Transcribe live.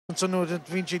so no the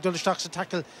Vinci dul stacks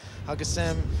tackle agus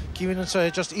Kevin so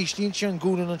just each inch and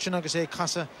Gulin and chin agus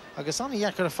casa agus on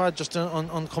yakar fad just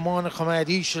on command command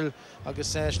ishil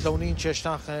agus slonin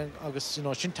stach agus you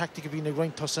know chin tactic being a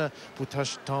right tossa but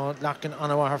ta lacken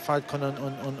on our fad con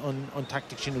on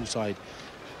tactic chin side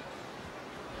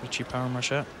Richie Power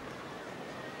Marsha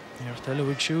here tell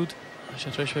we shoot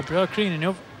should try to bra clean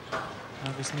enough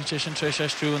agus ní sin tre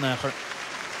strú nachar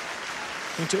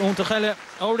into on to gelle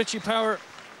Richie Power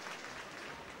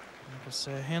agus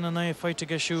hen na fight to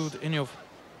get shoot in you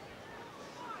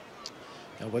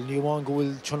well you want go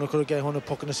will chuna could get hon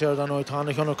puck in the side on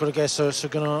Tana hon could get so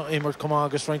gonna immer come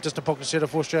agus right just the puck in the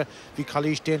first vi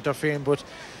Kalish the interfere but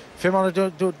Femana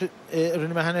do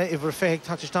rinne hanna ever fake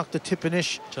touch knock the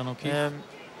tippinish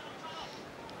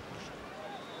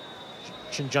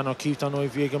Chin John O'Keefe an o'i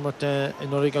fieg ymwyd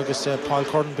yn orig agus Paul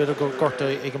Curran byd o gorta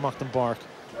ag ymwach yn barc.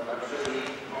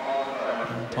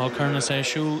 Paul Curran is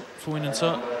siúl fúin yn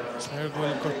so. Slair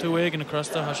gwyl gortú ag yn y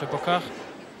crosta, ha se bocach.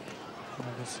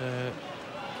 Agus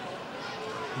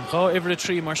Gá ifre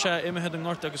trí mar se imimehead an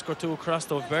ngort agus gortú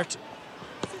crosta of Bert.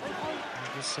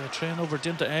 Agus train over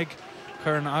dinta ag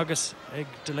Curran agus ag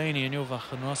Delaney in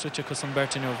jovach an Rosswitcha cos an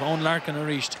Bert in jov. Own Larkin a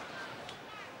richt.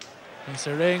 Is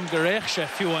a ring gerechtse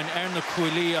fiúin na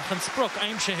cuilí ach an spruch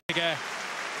aimse ige.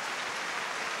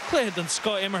 Cléad an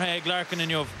sco immerthe ag Larkin in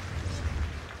jov.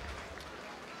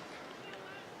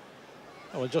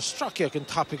 Well, just struck you can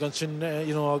tap against you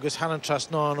know, agus Hanan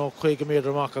Trust no no Quig made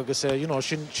remark agus you know,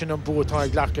 shin an boat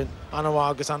ag Larkin ana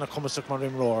agus ana comasach mar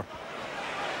rim roar.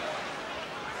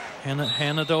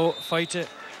 Henna do fight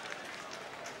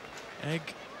ag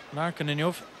Larkin in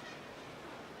jov.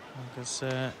 Agus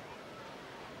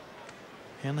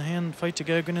hen fight to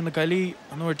go in the Gailí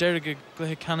an or derrig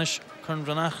gluthe canish chun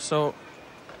vranach so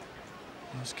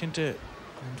is kinte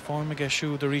an form ag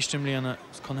siú the rístimlí ana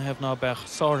con have ná bech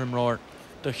sárim roar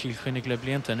do Kilkenny le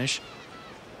blianta inis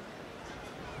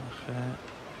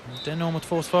ach den om at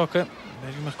fós fáca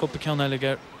ag mar coppa ceann eile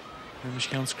gar mis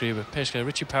ceann scríbe pesca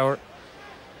Richie Power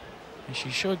is she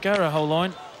seo gara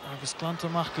howline agus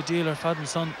glantamach go díal ar fadan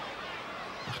son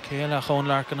ach céile a chón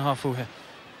Larkin hafuhe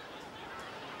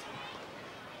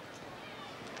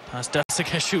As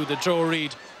Dasika shoot the draw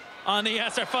read. On the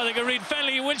answer for the read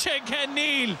Felly will check Ken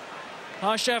Neil.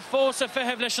 Asha Fosa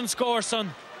Fehevlish score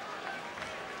son.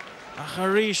 A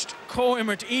reached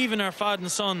co-immert even our Faden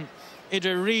son.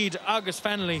 Idir Reed August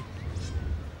Fenley.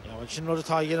 Yeah, well, she know the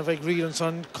tie of Reed and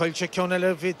son. Kyle check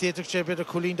Kionella Vidator Chebet a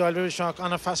Colleen Dollar shock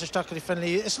on a fast stack of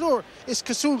Fenley. It's lower. It's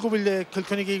Kasul go will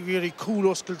Kilkenny really cool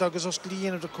Oskil Douglas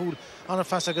Oskilian of the cool on a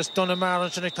fast August Dunamar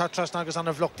and Shanik Tatras Nagas on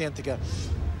a vlog the together.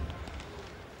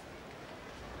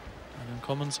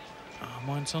 Cummins,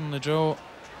 mine son the draw.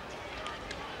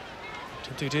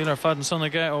 To deal our Faden son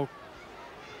again. Oh,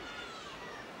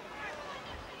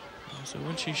 so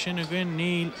will she shin again?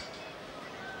 Neil.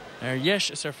 Yes,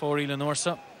 is her 4 Ela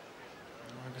Norsa.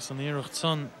 Agus an Iirecht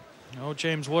son. Oh,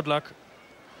 James Woodlock.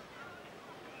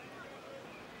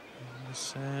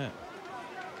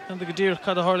 And the Gadir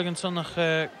Cada Hurling son nach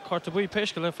Cartabui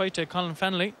Peshkala fight Colin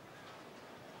Fenley.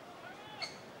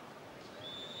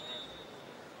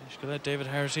 David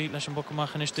Harrisy leis an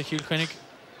bocamach is de Kilkenny.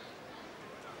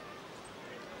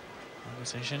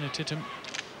 Agus é sin titim.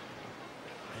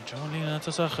 John Lína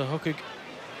tasach a hookig.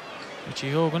 Richie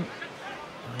Hogan.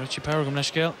 Richie Power gom leis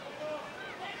scéal.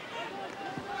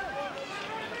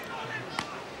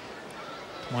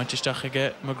 Maitisteach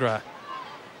ige McGrath.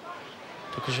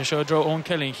 Tucha sé seo dro Owen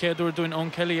Kelly. Chéadúir dúin Owen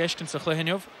Kelly eiscin sa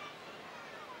chluhinneomh.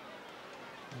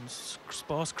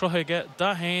 Spás crutha ige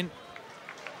da hain.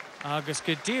 Agus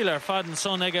go díal ar Faden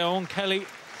son ige Owen Kelly.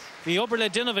 Bhí obair le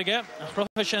duine bhige a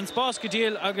chrucha sin spás go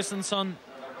díal agus an son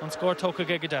an scór tóca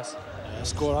ige das.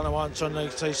 Score on a one son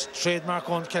like says trademark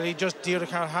on Kelly just dear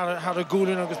had a goal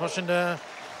in agus mar sin de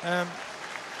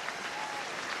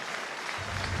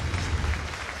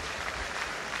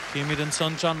Gimme den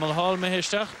son John Mulhall me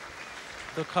histeach.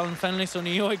 Do Colin Fenley son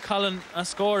í oig Colin a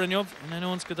score in job and then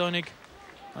ons godonig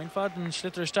ein Faden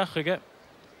schlitter stach ige.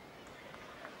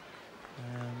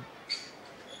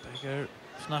 Beger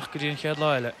fnach godín chead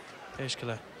láile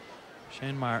péiscile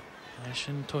sin mar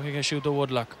sin tuigh siú do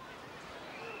Woodlock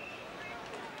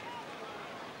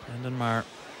Brendan mar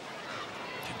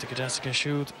te go deas go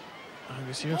siúd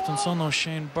agus dúirt an son ó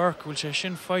Shane Burke bhfuil sé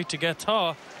sin fight ige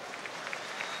tá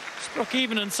spruch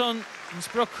even an son an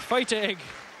spruch fight ag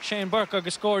Shane Burke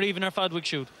agus scored even ar fadwig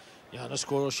siúd. Ja, na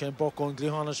score Shane Burke on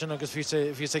Gluhana sin agus fi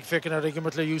sé fekin ar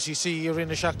igimert le UCC ar in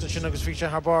the seachtain sin agus fi sé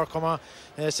har bar koma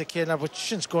sa céna but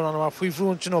sin score an mar fui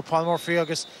vrún you know Paul Murphy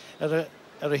agus ar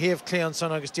a héamh cléan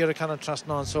san agus tíar canna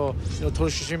trasná so tuair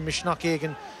sin misnach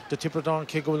éigen de Tipperary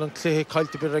ché go bhfuil an clé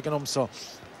caiilte be ag an amsa.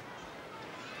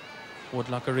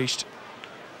 Woodlock a reached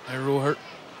Roher.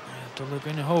 Dul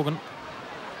gine Hogan.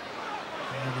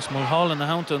 Agus Mulhall in the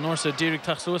hound to Norsa Derek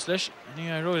Taxoslish. Ní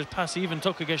roiil pass even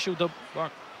tuck a shoot up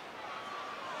Bark.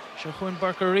 Se chuin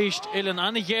Barker reached Ilan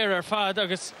anna year ar fad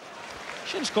agus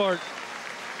sin scored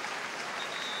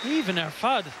even ar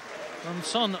fad from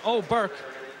son Burke.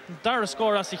 Dara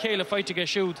score as the chéile fight to get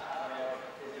shoot.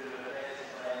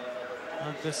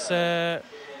 Agus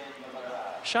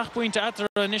seach buinte atar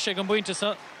inisig an buinte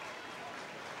sa.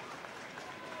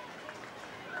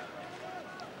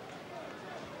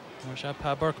 Mar se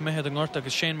pa Burke mehead an gort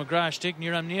agus Shane McGrath stig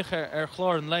níor am níocha ar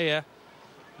chlár an leia.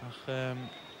 Ach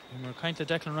mar kainte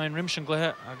Declan Ryan Rimshin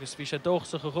glethe agus bhí sé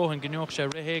dóchsach a rohan gneoch sé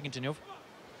réhégan tinneomh.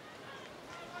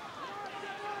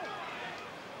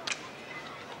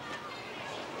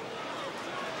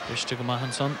 Biste go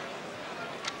maithan son.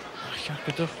 Cheach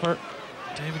go duchar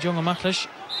David Young amach leis.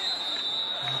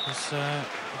 Agus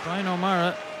Brian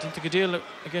O'Mara dinta go díal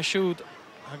a gceith siúd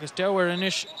agus deabhar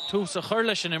inis tús a chur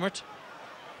leis an immert.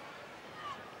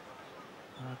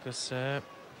 Agus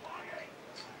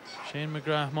Shane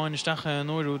McGrath máinisteach an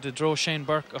óirú de dro Shane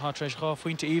Burke a hatréis gá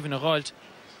faointe even a gáilt.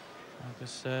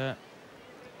 Agus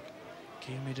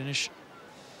céimiid inis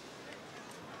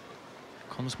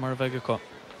comes mar a bheith go.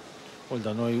 Well,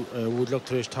 dan Woodlock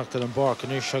treéis tactal an Bark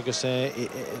an is agus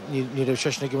ní raibh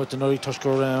seisna gimmart an orí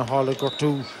tosgur hála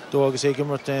gortú dó agus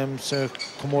gimmart sa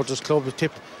Commórtas Club a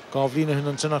Tipp gá bhína hin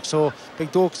an sinach so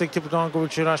beag dógus ag Tipperary go bhfuil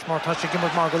sé rais mar tá sé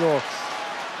gimmart mar go leor.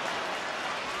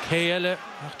 Cé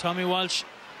ach Tommy Walsh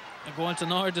a gháilt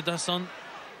an áirde da son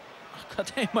ach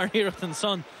cad é mar iirecht an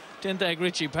son dinta ag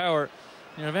Richie Power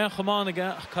ní a bheith chomán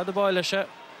aige ach cad a báile se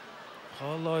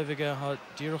chá láimh aige há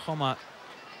dír chomá.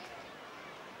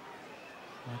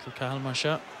 Michael Cahill mar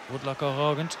se Woodlock á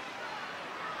rágant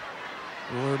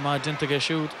uair má dinta go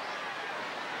siúd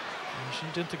sin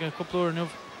dinta go cúplúir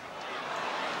nuamh.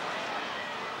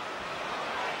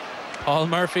 Paul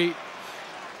Murphy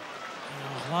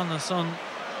chlána son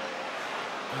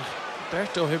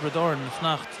Berto Hibredor in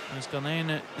fnacht is gan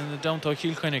éine in the Downtá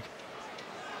Kilkenny.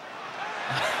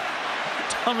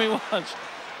 Tommy Walsh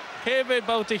Hebed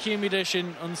bouta chiimiide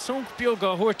sin an sunk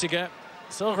bioga huirtige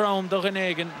so ram do in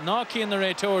éigen ná cían na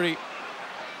réitóirí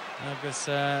agus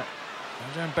an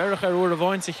berach ar uair a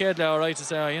bhain sa chéad le áráit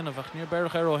is a dhéanamh ach níor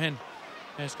berach ar ó hin.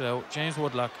 Is go James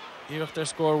Woodlock íirecht ar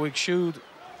scór bhuaig siúd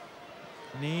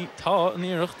ní tá an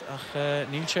íirecht ach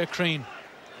níl sé crín.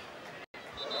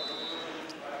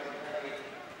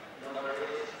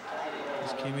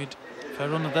 Cíimiid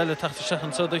ferrúna deile tachtasteach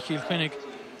an soda Kilkenny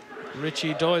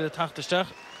Richie Doyle a tachtasteach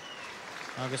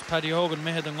agus Paddy Hogan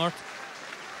mehead an ngort.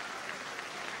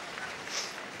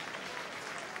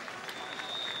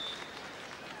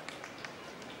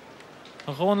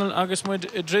 A Ronald agus muid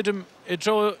I ddridim I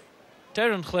dro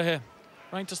deran chluthe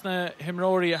reintas na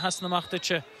himróirí a hasna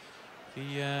amachtaitse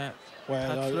hí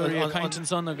Pat Fleury a caintin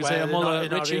son agus é a mulla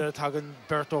Richie tagan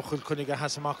Berto Kilkenny a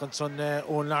hasamach an son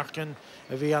ón Larkin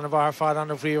a bhí an a bhar fad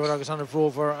an a bhríomhar agus an a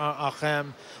bhróver ach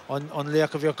an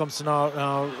léach a bhíoh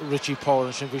gomsa Richie Paul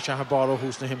an sin bhí se bar ó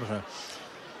hús na himre.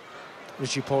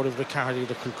 Richie Paul of the Cardi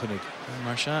de Kilkenny.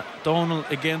 Mar se Donald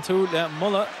again tú le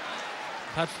mulla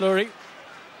Pat Fleury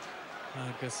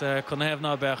agus chun éamh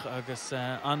ná bech agus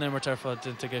an immert ar fad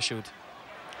dinta go siúd.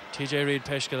 TJ Reid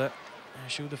peisce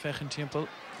siúd a fechan timppel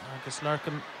agus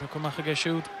Larkin be cumach a go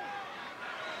siúd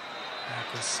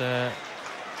agus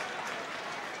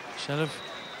sellh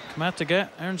cumát aige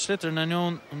ar an slitter na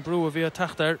neon an brú a bhí a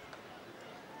tachtar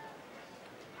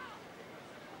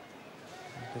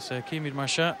agus cíimiid mar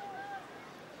se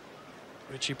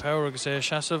Richie Power agus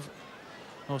seasamh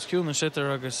nó sciúil na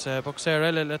slitter agus boxéir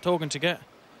eile le tógant aige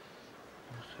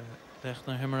Lech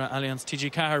na himara Allianz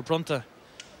TG Cahar Bronta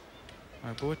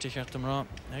mar buirtí cheart am rá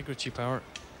ag Richie Power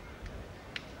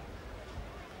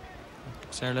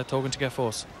Sarah le tógant aige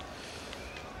fós.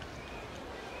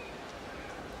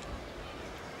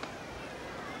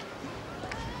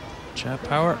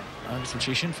 Power agus an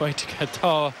sin fight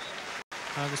tá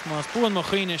agus más buan mo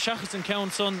chuoine seachas an ceann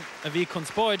son a bhí chun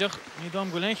spáideach ní dom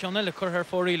go léich an eile chur ar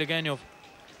fórí le gaiineh.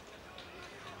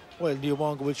 Well, ní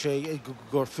bháin go bhfuil sé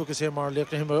gur fuchas é mar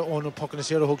leach na himar ón pocan na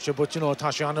séar a thug sé, but tá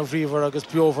sé anna bhríomhar agus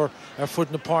beover ar fud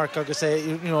na park agus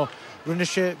rinne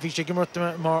sé bhí sé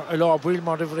gimmart mar a lá bhuiil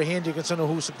mar rih a héindigh an sanna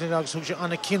húsach agus thug sé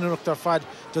anna cineireacht ar fad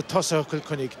do tosa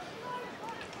Kilkenny.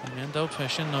 An dát fe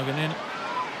sin ná gan in.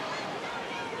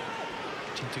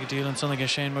 Tínta go díal an sanna go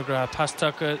Shane McGrath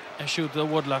pasteach a siúd do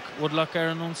Woodlock. Woodlock ar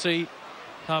an únsaí.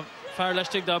 Tá fear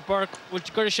leistigh dá Burke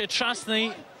bhfuil gur sé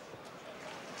trasnaí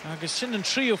Agus sin an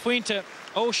trío faointe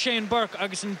ó Shane Burke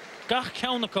agus an gach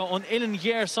ceannacha ón Ilan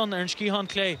Ghear son ar an scíhan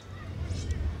clé.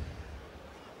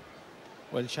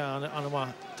 Well, Sean,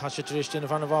 Anna, Tasha Trish, in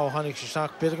front of our Hanik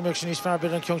Shak, bit of connection is far better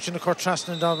than Kyungshin, the court trust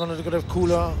and down on the good of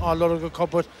cooler, all lot of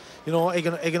cupboard, you know,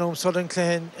 Egan Southern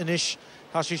Clan, Inish,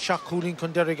 Hashi Shak cooling,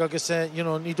 Conderic, I guess, you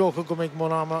know, Nidoka go make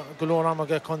Monama, Golorama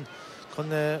get con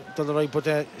the right,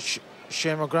 but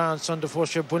Shema grandson, the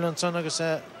first year Bullen son, I guess,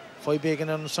 5 big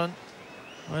and son.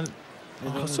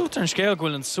 Well, Southern scale go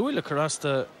and Suila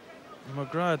Carasta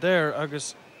McGrath there, I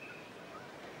guess.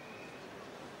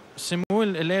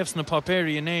 Simúil I leibhs na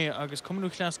papéirí inné agus cumú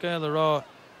clascail rá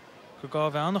go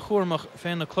gábh anna chuirmach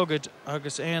féin na clogad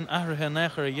agus éon ahrathe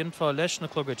nechar a dhéanfá leis na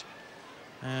clogad.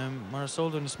 Mar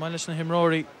sóldún is mai leis na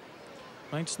himráirí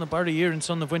maintas na barí íorann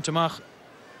son na bhainteach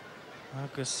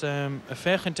agus a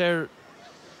féchant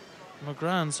mar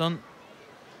gran son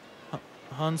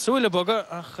han súile boga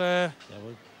ach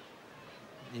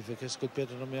If it's good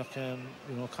better than make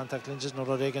you know, contact lenses no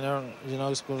regular, you know,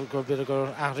 it's go better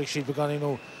go Ahrik she'd begun, you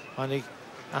know, and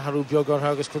Aharu Biogar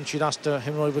Hagus couldn't asked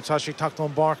him right but Tashi tacked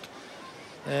on Bark.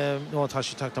 No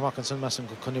Tashi tacked the Mackinson Masson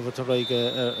couldn't even to ride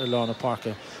Lorna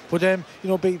Parker. But you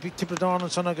know, big Tipper Dawn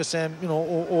and son I guess you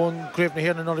know, on Grave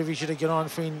here and another vision to get on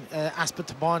between Aspet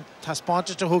to Bond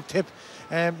Taspont to hook Tip.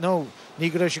 No,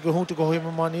 Nigger should go home to go him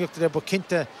and money up there, but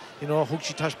Kinte, you know,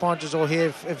 Hooksy Taspont or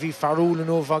here if he Farul and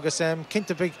over I guess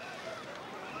Kinte big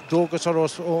Dogus or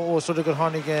sort of good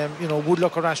honey you know,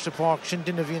 Woodlock or Ashton Park,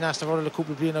 Shindin of Vienna for the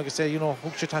couple being I guess you know,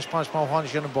 Hooksy Taspont small honey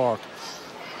on the bark.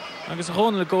 Agus a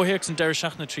hon le go heks an deir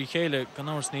seach na trí chéile gan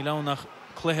áras ní lán nach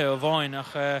cluthe a bhain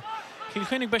ach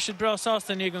Kilkenny beisiid bra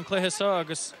sásta ní an cluthe sa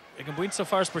agus ag an buint sa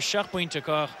fars per seach buinte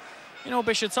gach you know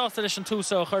beisiid sásta leis an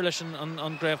túsa a chuir leis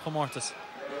an gréibh chomórtas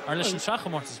ar leis an seach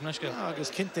chomórtas mneisce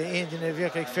agus Kinte aon dine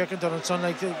bhíoh ag fécant ar an son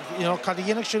like you know cad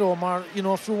dhéanach sé ó mar you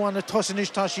know fiúháin na tosan is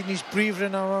tá sí níos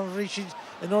bríomhrin ar ríisiid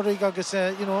in ordaigh agus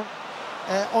you know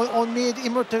on made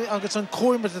immorte agus an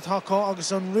coimert atá cá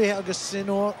agus an ré agus you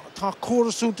know tá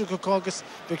chorasúnta go cá agus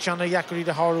beag seanna Jackerí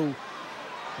de Harú.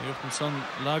 Iirecht an son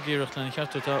lágíirecht lena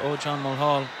cheartúta ó John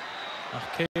Mulhall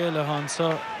ach céile han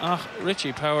sa ach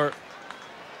Richie Power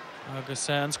agus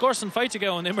an scórsan feite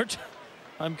go an immert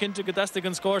I'm cinnte go dastig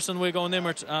an scórsan we go an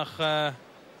immert ach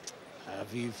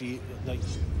bhí like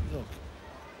look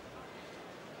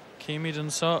Céimiid an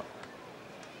sa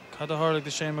cad a hálaigh de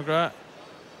Shane McGrath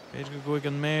Beidir go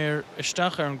an méir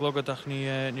isteach ar an glogad ach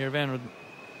níor bhéin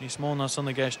níos mó ná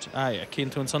sanna gceist cinn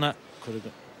tú an sanna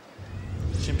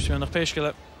Simsú nach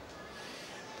péisce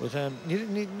but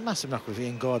ní massive nach go bhí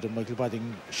an gád an Michael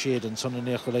Badding séad an sanna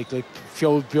nécha like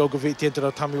fiol beag go bhí tiantar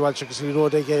a Tommy Walsh agus í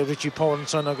ród ag Richie Power an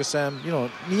son agus you know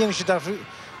ní dhéanamh sé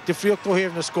de friocht ó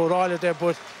héir na scóráile there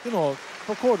but you know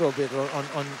pa códó beidir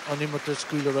an immorta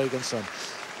scuile raig an son.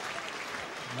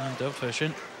 Dubh fé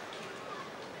sin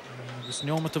agus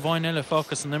neomad a bhain eile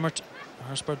fáchas an immert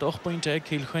ar spart 8 pointe ag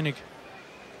Kilkenny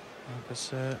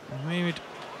agus méid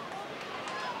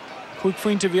chuig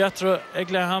faointe bhíatra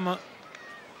ag le hama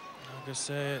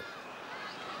agus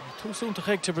túsúnta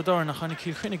ag Tipperary nach chanig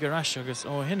Kilkenny arás agus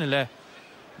ó hinne le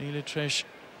níle treis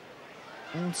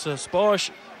únsa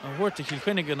spáis a bhuirta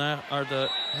Kilkenny ar de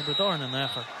Tipperary na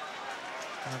nechar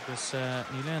agus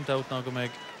ní leon dat ná go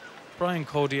méid Brian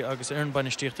Cody agus Aaron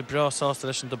Banistíocht bra sásta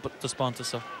leis an de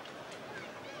spántasa.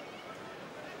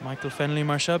 Michael Fennelly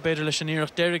mar se beidir leis an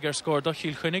íirecht deireadh ar scór do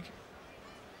Kilkenny.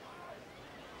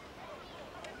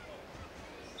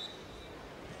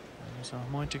 Agus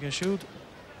mainte go siúd.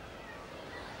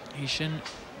 Hí sin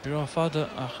bra fada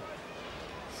ach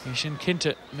hí sin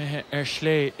cinnte methe ar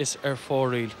slé is ar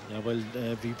fóríl. Yeah, well,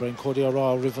 bhí Brian Cody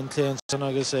ará rivan cléan san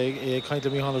agus caint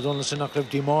mí hána donna sin nach raibh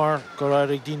dímar go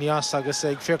raibh ag daoine as agus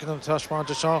ag fécinn an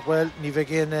taspáinte seach well ní bheith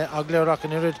géan agléireach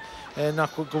an irid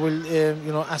nach go bhfuil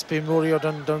you know aspéim nóirí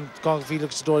don gang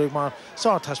bhíleach sadóigh mar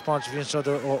sá taspáinte bhíon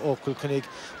seidir ó Kilkenny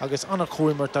agus anna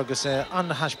chuimart agus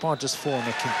anna haspáintes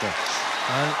fórna cinnte.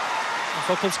 Well,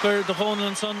 focail scuir do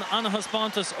Hónan son anna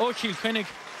haspáintes ó Kilkenny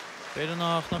beidir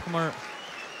nach mar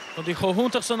Well, die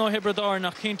chohúntaach san ó Tipperary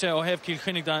nach cinnte ó hebh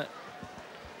Kilkenny da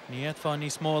ní éadfá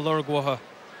níos mó lorgwatha.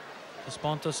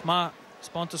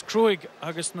 Spántas cruig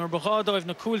agus nuair bachádáibh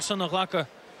na cúil san nach lecha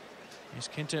níos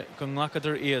cinnte go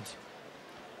nglachadar iad.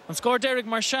 An scór deireadh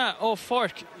mar se ó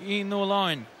Fork í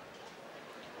Nowlan.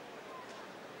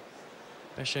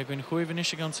 Bei sé goin chuimh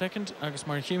is an second agus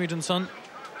mar chiimiid an son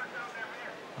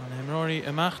an himráirí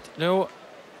imeacht leo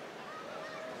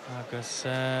agus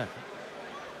an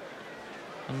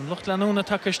lucht leanúna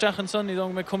takeisteach an son ní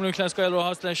dong me cumú leascail ó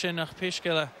has leis sin nach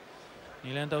pisceile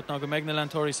ní leon dat ná go méid na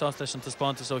leantóirí sás leis an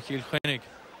taspántas ó Kilkenny.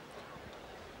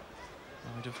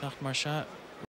 Dúh nacht mar se